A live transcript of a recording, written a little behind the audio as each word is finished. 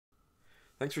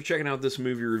Thanks for checking out this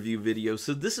movie review video.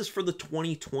 So this is for the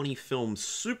 2020 film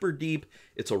Superdeep.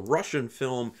 It's a Russian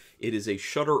film. It is a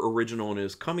Shudder original and it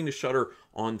is coming to Shudder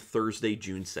on Thursday,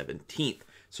 June 17th.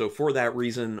 So for that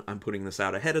reason, I'm putting this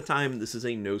out ahead of time. This is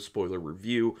a no spoiler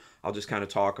review. I'll just kind of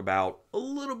talk about a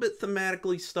little bit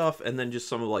thematically stuff and then just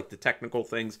some of like the technical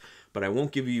things, but I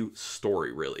won't give you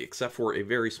story really, except for a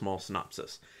very small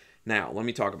synopsis. Now, let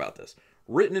me talk about this.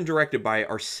 Written and directed by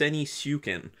Arseny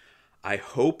Syuhin. I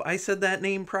hope I said that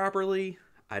name properly.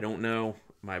 I don't know.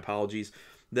 My apologies.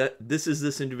 This is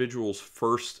this individual's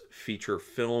first feature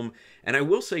film. And I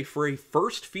will say, for a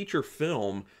first feature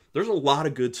film, there's a lot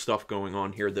of good stuff going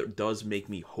on here that does make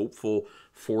me hopeful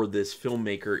for this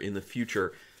filmmaker in the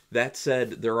future. That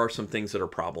said, there are some things that are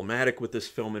problematic with this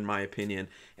film, in my opinion,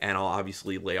 and I'll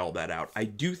obviously lay all that out. I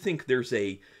do think there's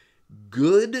a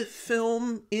good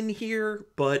film in here,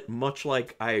 but much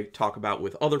like I talk about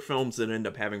with other films that end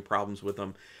up having problems with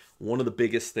them, one of the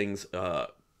biggest things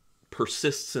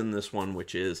persists in this one,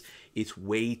 which is it's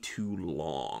way too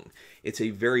long. It's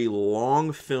a very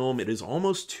long film. It is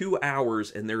almost 2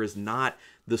 hours, and there is not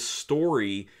the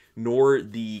story nor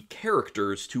the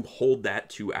characters to hold that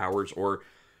 2 hours, or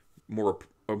more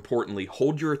importantly,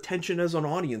 hold your attention as an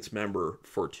audience member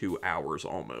for 2 hours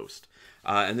almost.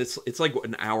 And it's like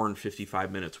an hour and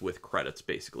 55 minutes with credits,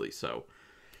 basically, so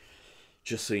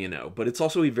just so you know. But it's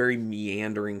also a very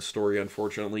meandering story,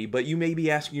 unfortunately. But you may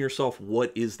be asking yourself,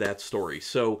 what is that story?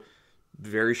 So,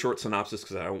 very short synopsis,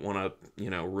 because I don't want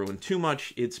to, ruin too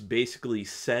much. It's basically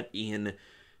set in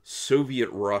Soviet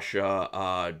Russia.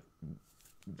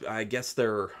 I guess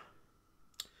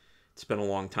it's been a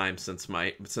long time since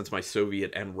my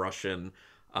Soviet and Russian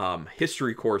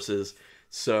history courses.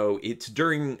 So it's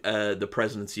during the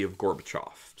presidency of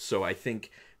Gorbachev. So I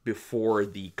think before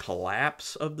the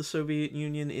collapse of the Soviet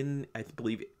Union I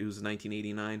believe it was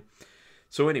 1989.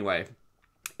 So anyway,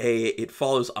 it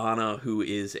follows Anna, who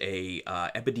is a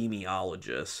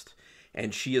epidemiologist,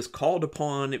 and she is called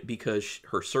upon because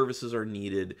her services are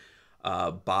needed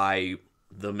by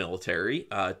the military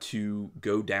to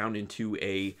go down into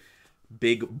a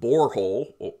big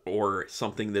borehole, or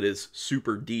something that is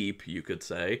super deep, you could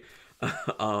say,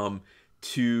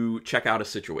 to check out a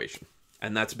situation.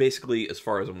 And that's basically as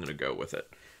far as I'm going to go with it.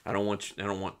 I don't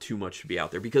want too much to be out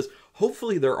there, because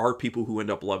hopefully there are people who end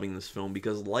up loving this film,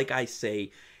 because like I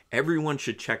say, everyone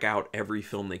should check out every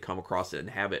film they come across it and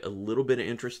have it a little bit of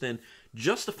interest in,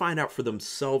 just to find out for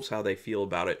themselves how they feel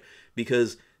about it,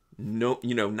 because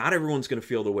not everyone's going to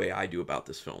feel the way I do about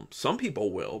this film. Some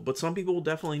people will, but some people will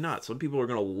definitely not. Some people are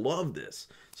going to love this.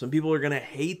 Some people are going to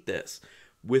hate this.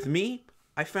 With me,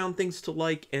 I found things to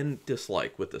like and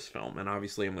dislike with this film, and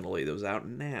obviously I'm going to lay those out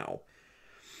now.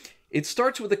 It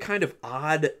starts with a kind of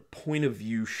odd point of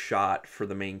view shot for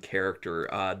the main character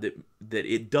that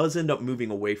it does end up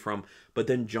moving away from, but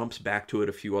then jumps back to it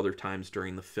a few other times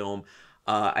during the film.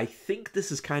 I think this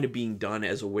is kind of being done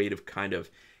as a way to kind of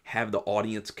have the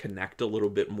audience connect a little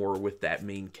bit more with that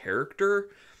main character,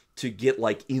 to get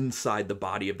like inside the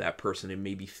body of that person and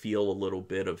maybe feel a little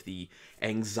bit of the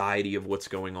anxiety of what's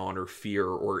going on, or fear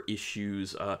or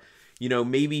issues,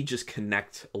 maybe just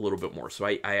connect a little bit more. So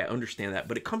I understand that,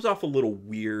 but it comes off a little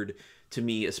weird to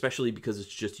me, especially because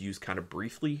it's just used kind of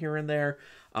briefly here and there.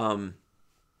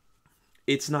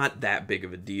 It's not that big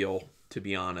of a deal, to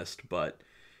be honest, but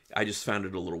I just found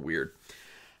it a little weird.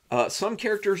 Some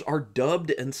characters are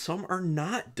dubbed and some are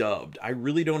not dubbed. I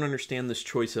really don't understand this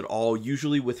choice at all.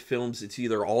 Usually with films, it's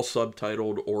either all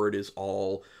subtitled or it is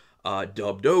all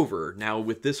dubbed over. Now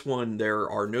with this one, there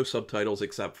are no subtitles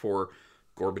except for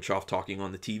Gorbachev talking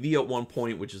on the TV at one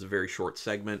point, which is a very short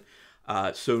segment.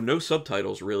 So no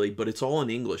subtitles really, but it's all in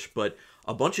English. But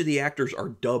a bunch of the actors are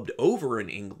dubbed over in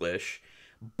English,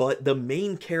 but the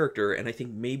main character, and I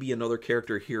think maybe another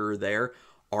character here or there,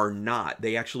 are not.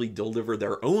 They actually deliver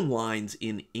their own lines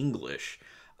in English.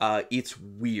 It's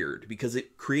weird because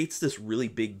it creates this really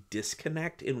big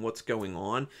disconnect in what's going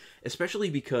on, especially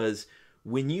because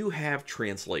when you have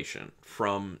translation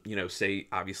from, say,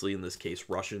 obviously in this case,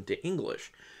 Russian to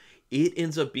English, it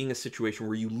ends up being a situation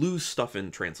where you lose stuff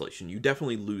in translation. You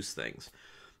definitely lose things.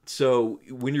 So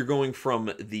when you're going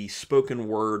from the spoken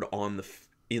word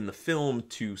in the film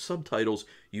to subtitles,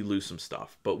 you lose some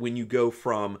stuff. But when you go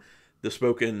from the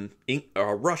spoken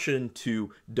Russian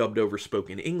to dubbed over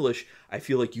spoken English, I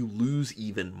feel like you lose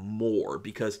even more,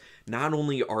 because not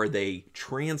only are they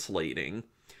translating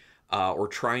or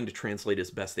trying to translate as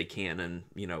best they can, and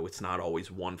it's not always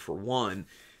one for one,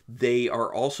 they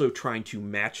are also trying to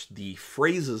match the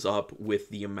phrases up with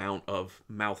the amount of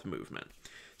mouth movement.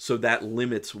 So that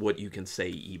limits what you can say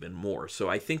even more. So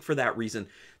I think for that reason,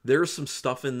 there's some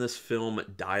stuff in this film,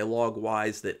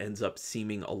 dialogue-wise, that ends up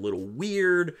seeming a little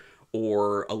weird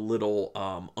or a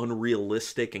little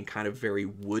unrealistic and kind of very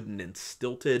wooden and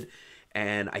stilted.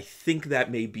 And I think that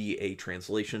may be a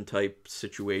translation type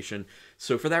situation.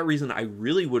 So for that reason, I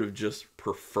really would have just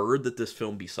preferred that this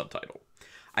film be subtitled.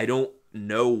 I don't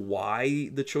know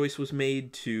why the choice was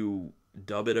made to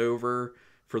dub it over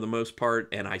for the most part,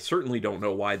 and I certainly don't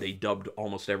know why they dubbed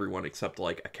almost everyone except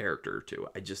like a character or two.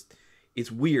 It's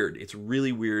weird. It's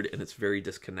really weird, and it's very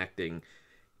disconnecting.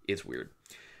 It's weird.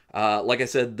 Like I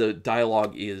said, the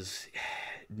dialogue is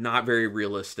not very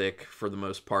realistic for the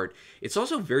most part. It's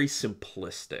also very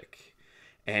simplistic,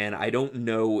 and I don't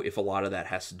know if a lot of that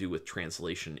has to do with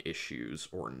translation issues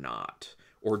or not,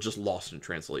 or just lost in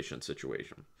translation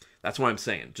situation. That's what I'm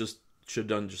saying. Just should have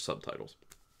done just subtitles.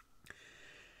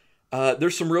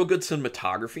 There's some real good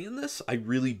cinematography in this. I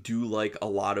really do like a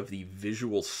lot of the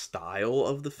visual style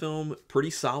of the film. Pretty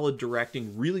solid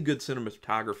directing, really good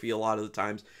cinematography a lot of the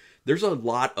times. There's a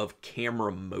lot of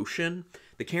camera motion.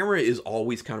 The camera is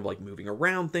always kind of like moving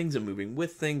around things and moving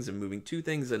with things and moving to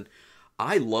things, and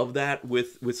I love that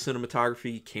with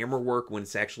cinematography. Camera work, when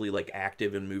it's actually like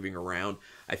active and moving around,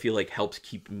 I feel like helps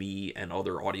keep me and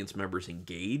other audience members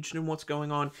engaged in what's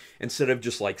going on, instead of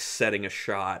just like setting a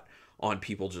shot on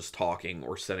people just talking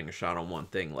or setting a shot on one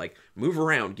thing. Like, move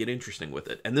around, get interesting with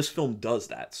it. And this film does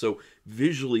that. So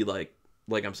visually, like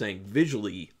I'm saying,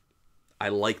 visually, I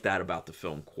like that about the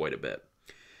film quite a bit.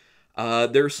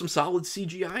 There's some solid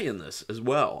CGI in this as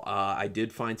well. I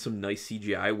did find some nice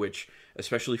CGI, which,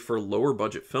 especially for lower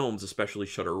budget films, especially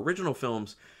Shudder original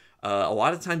films, a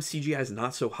lot of times CGI is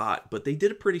not so hot, but they did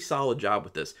a pretty solid job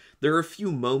with this. There are a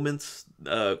few moments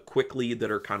quickly that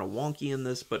are kind of wonky in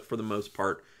this, but for the most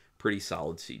part, pretty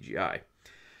solid CGI.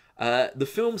 The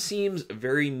film seems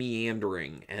very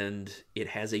meandering, and it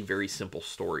has a very simple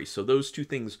story. So those two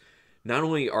things, not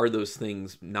only are those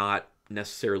things not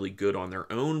necessarily good on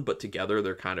their own, but together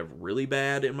they're kind of really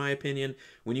bad, in my opinion.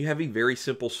 When you have a very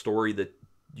simple story that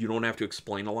you don't have to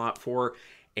explain a lot for,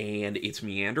 and it's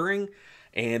meandering,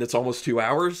 and it's almost 2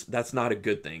 hours, that's not a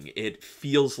good thing. It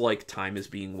feels like time is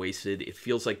being wasted. It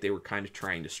feels like they were kind of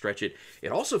trying to stretch it.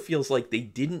 It also feels like they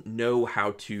didn't know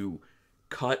how to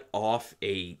cut off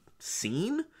a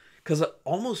scene, because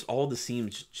almost all the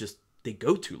scenes just, they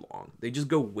go too long. They just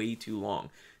go way too long.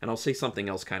 And I'll say something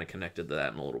else kind of connected to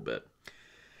that in a little bit.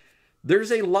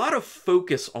 There's a lot of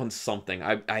focus on something.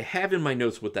 I have in my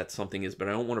notes what that something is, but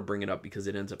I don't want to bring it up because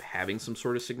it ends up having some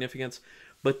sort of significance.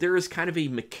 But there is kind of a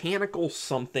mechanical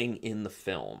something in the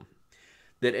film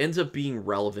that ends up being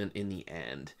relevant in the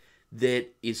end, that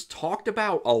is talked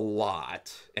about a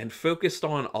lot and focused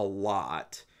on a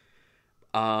lot.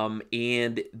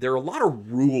 And there are a lot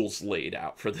of rules laid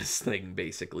out for this thing,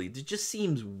 basically. It just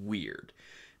seems weird.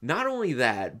 Not only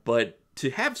that, but to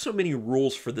have so many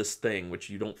rules for this thing, which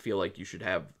you don't feel like you should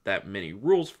have that many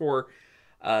rules for,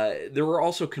 there were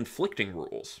also conflicting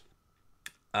rules.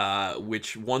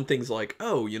 Which one thing's like,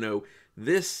 oh, you know,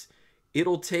 this,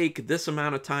 it'll take this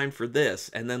amount of time for this,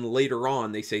 and then later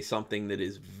on they say something that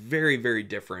is very, very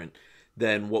different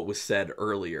than what was said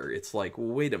earlier. It's like, well,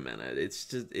 wait a minute, it's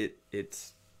just,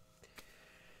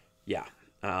 yeah.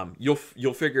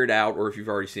 You'll figure it out, or if you've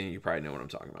already seen it, you probably know what I'm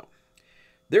talking about.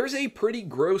 There's a pretty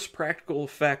gross practical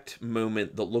effect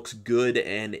moment that looks good,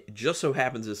 and it just so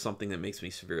happens is something that makes me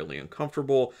severely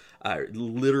uncomfortable.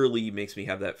 Literally makes me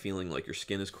have that feeling like your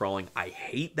skin is crawling. I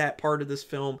hate that part of this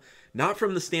film. Not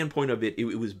from the standpoint of it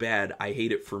was bad. I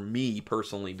hate it for me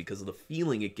personally because of the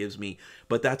feeling it gives me,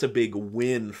 but that's a big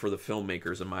win for the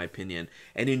filmmakers in my opinion.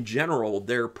 And in general,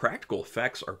 their practical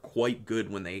effects are quite good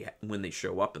when they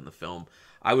show up in the film.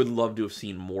 I would love to have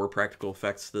seen more practical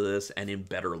effects to this and in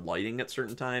better lighting at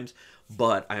certain times,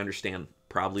 but I understand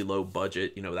probably low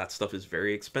budget, you know, that stuff is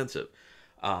very expensive.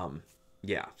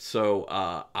 Yeah, so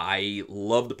I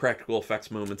love the practical effects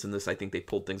moments in this. I think they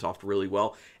pulled things off really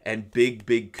well, and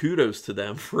big kudos to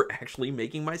them for actually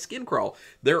making my skin crawl.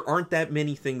 There aren't that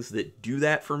many things that do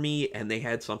that for me, and they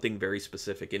had something very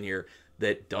specific in here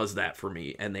that does that for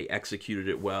me, and they executed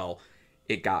it well.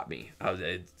 It got me. I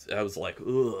was like,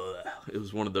 ugh. It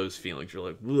was one of those feelings. You're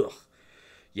like, ugh.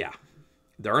 Yeah,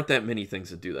 there aren't that many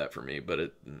things that do that for me,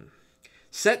 but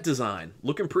set design,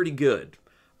 looking pretty good.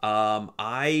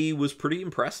 I was pretty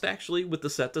impressed, actually, with the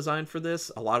set design for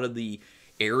this. A lot of the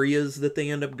areas that they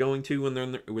end up going to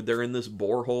when they're in this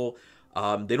borehole,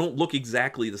 they don't look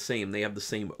exactly the same. They have the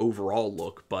same overall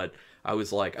look, but I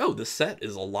was like, oh, the set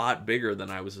is a lot bigger than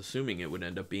I was assuming it would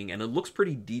end up being, and it looks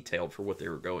pretty detailed for what they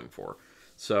were going for.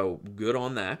 So, good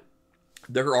on that.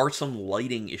 There are some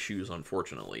lighting issues,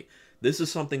 unfortunately. This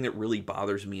is something that really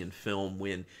bothers me in film,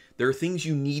 when there are things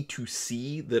you need to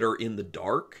see that are in the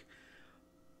dark,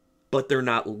 but they're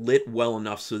not lit well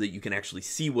enough so that you can actually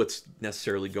see what's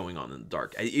necessarily going on in the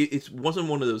dark. It wasn't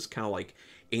one of those kind of like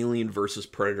Alien versus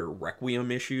Predator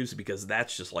Requiem issues, because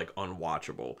that's just like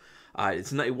unwatchable.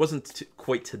 It wasn't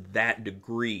quite to that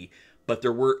degree, but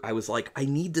I was like, I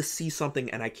need to see something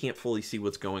and I can't fully see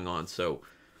what's going on, so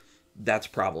that's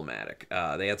problematic.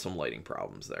 They had some lighting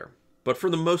problems there. But for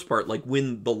the most part, like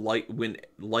when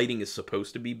lighting is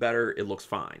supposed to be better, it looks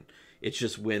fine. It's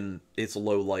just when it's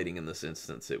low lighting in this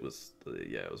instance, it was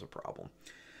a problem.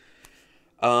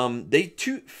 They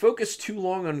focus too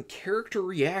long on character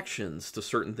reactions to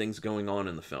certain things going on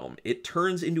in the film. It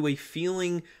turns into a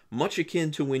feeling much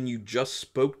akin to when you just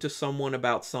spoke to someone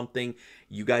about something,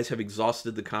 you guys have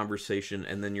exhausted the conversation,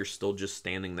 and then you're still just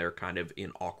standing there kind of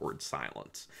in awkward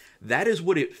silence. That is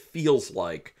what it feels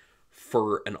like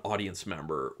for an audience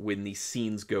member when these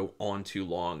scenes go on too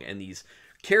long and these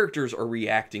characters are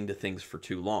reacting to things for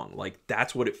too long. Like,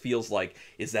 that's what it feels like,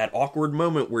 is that awkward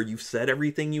moment where you've said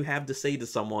everything you have to say to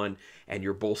someone and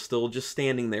you're both still just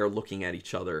standing there looking at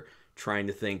each other, trying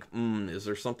to think, is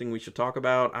there something we should talk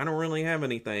about? I don't really have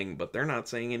anything, but they're not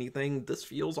saying anything. This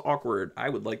feels awkward. I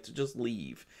would like to just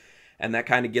leave. And that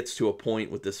kind of gets to a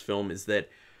point with this film, is that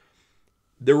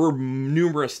there were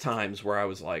numerous times where I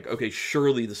was like, okay,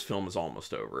 surely this film is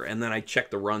almost over. And then I checked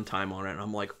the runtime on it, and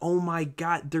I'm like, oh my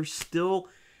god, there's still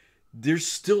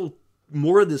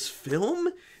more of this film?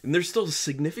 And there's still a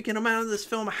significant amount of this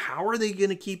film? How are they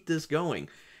going to keep this going?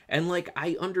 And, like,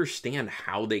 I understand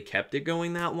how they kept it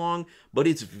going that long, but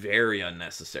it's very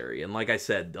unnecessary. And like I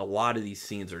said, a lot of these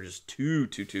scenes are just too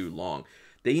long.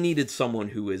 They needed someone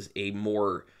who is a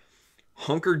more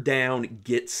hunker down,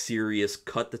 get serious,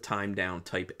 cut the time down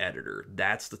type editor.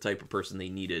 That's the type of person they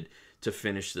needed to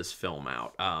finish this film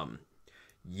out.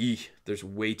 There's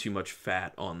way too much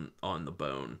fat on the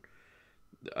bone.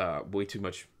 Way too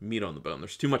much meat on the bone.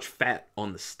 There's too much fat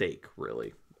on the steak,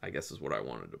 really, I guess is what I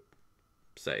wanted to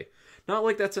say. Not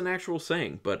like that's an actual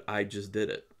saying, but I just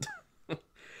did it.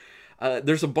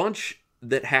 There's a bunch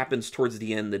that happens towards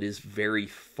the end that is very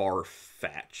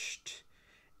far-fetched.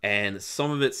 And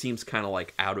some of it seems kind of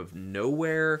like out of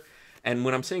nowhere. And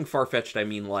when I'm saying far-fetched, I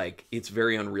mean like it's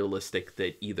very unrealistic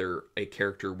that either a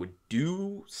character would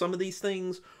do some of these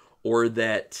things or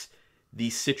that the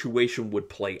situation would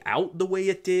play out the way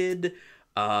it did.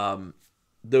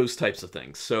 Those types of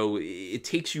things. So it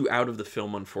takes you out of the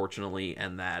film, unfortunately,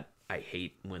 and that I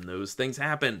hate when those things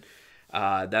happen.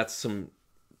 That's some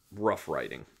rough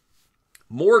writing.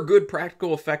 More good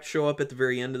practical effects show up at the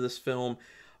very end of this film.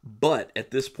 But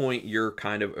at this point, you're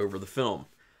kind of over the film.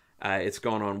 It's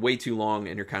gone on way too long,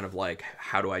 and you're kind of like,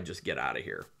 how do I just get out of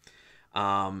here?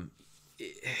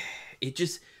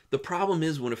 The problem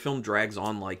is when a film drags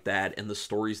on like that and the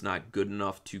story's not good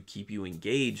enough to keep you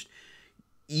engaged,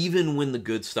 even when the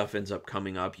good stuff ends up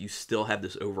coming up, you still have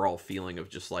this overall feeling of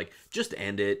just like, just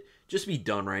end it. Just be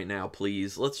done right now,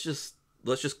 please. Let's just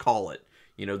call it.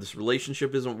 You know, this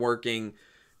relationship isn't working.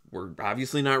 We're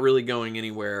obviously not really going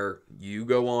anywhere. You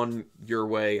go on your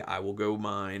way. I will go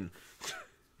mine.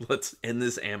 Let's end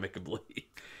this amicably.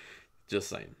 Just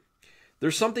saying.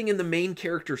 There's something in the main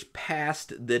character's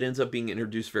past that ends up being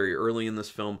introduced very early in this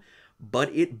film, but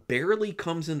it barely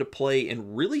comes into play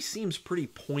and really seems pretty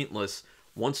pointless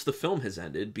once the film has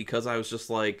ended, because I was just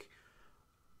like,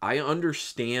 I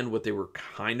understand what they were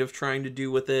kind of trying to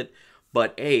do with it,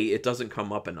 but A, it doesn't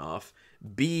come up enough.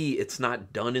 B, it's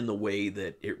not done in the way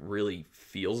that it really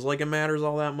feels like it matters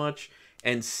all that much.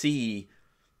 And C,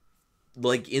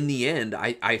 like, in the end,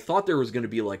 I thought there was going to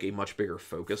be, like, a much bigger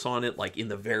focus on it, like, in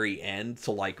the very end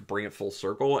to, like, bring it full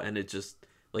circle, and it just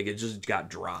got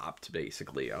dropped,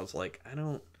 basically. I was like, I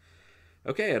don't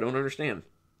understand.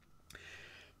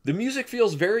 The music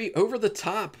feels very over the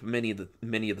top many of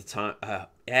the time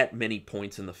at many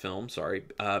points in the film.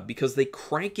 Because they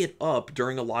crank it up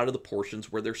during a lot of the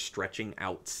portions where they're stretching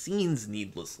out scenes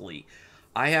needlessly.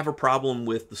 I have a problem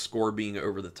with the score being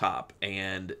over the top,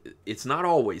 and it's not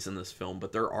always in this film,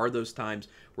 but there are those times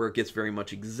where it gets very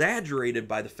much exaggerated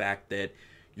by the fact that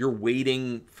you're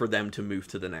waiting for them to move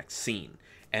to the next scene,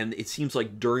 and it seems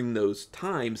like during those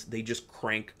times they just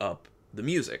crank up the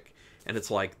music. And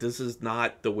it's like, this is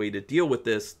not the way to deal with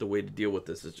this. The way to deal with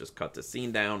this is just cut the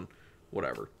scene down.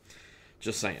 Whatever.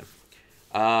 Just saying.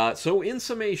 So in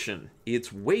summation,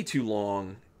 it's way too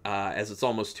long, as it's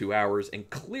almost 2 hours, and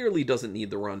clearly doesn't need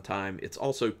the runtime. It's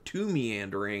also too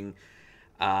meandering.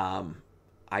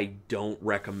 I don't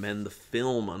recommend the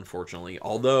film, unfortunately.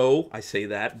 Although, I say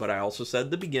that, but I also said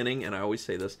at the beginning, and I always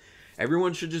say this,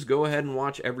 Everyone should just go ahead and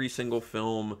watch every single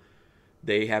film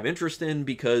they have interest in,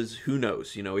 because who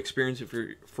knows, you know, experience it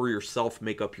for yourself,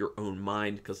 make up your own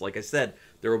mind, because like I said,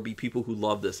 there will be people who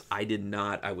love this. I did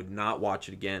not. I would not watch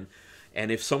it again. And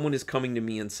if someone is coming to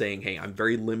me and saying, hey, I'm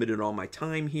very limited on my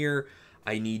time here,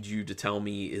 I need you to tell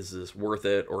me, is this worth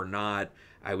it or not,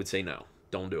 I would say no,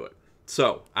 don't do it.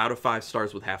 So out of 5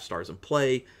 stars with half stars in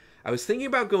play, I was thinking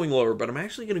about going lower, but I'm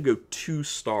actually going to go 2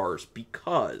 stars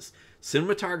because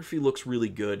cinematography looks really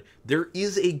good. There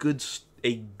is a good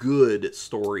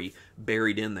story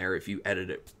buried in there if you edit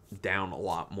it down a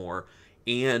lot more,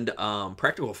 and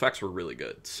practical effects were really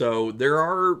good. So there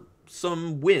are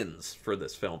some wins for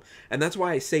this film, and that's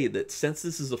why I say that since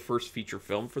this is the first feature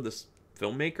film for this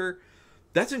filmmaker,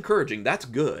 that's encouraging. That's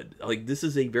good. Like, this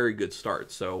is a very good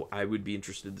start, so I would be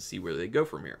interested to see where they go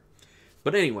from here.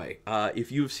 But anyway,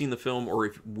 if you have seen the film,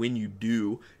 or when you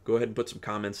do, go ahead and put some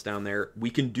comments down there.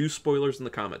 We can do spoilers in the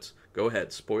comments. Go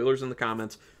ahead, spoilers in the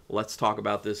comments. Let's talk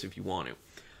about this if you want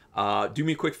to. Do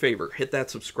me a quick favor. Hit that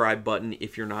subscribe button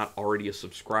if you're not already a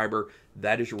subscriber.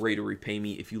 That is your way to repay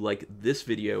me. If you like this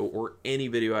video or any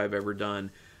video I've ever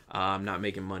done, I'm not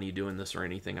making money doing this or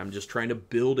anything. I'm just trying to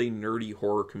build a nerdy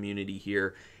horror community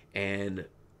here, and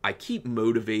I keep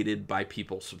motivated by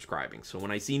people subscribing. So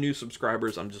when I see new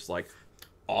subscribers, I'm just like,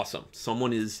 awesome.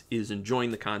 Someone is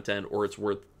enjoying the content, or it's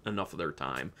worth enough of their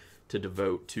time to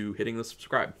devote to hitting the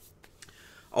subscribe.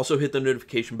 Also hit the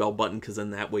notification bell button, because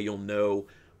then that way you'll know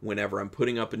whenever I'm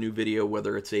putting up a new video,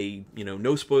 whether it's a, you know,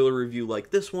 no spoiler review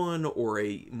like this one, or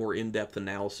a more in-depth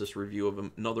analysis review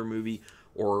of another movie,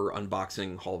 or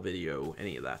unboxing haul video,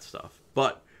 any of that stuff.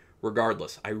 But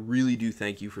regardless, I really do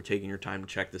thank you for taking your time to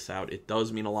check this out. It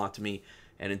does mean a lot to me.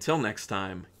 And until next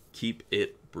time, keep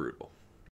it brutal.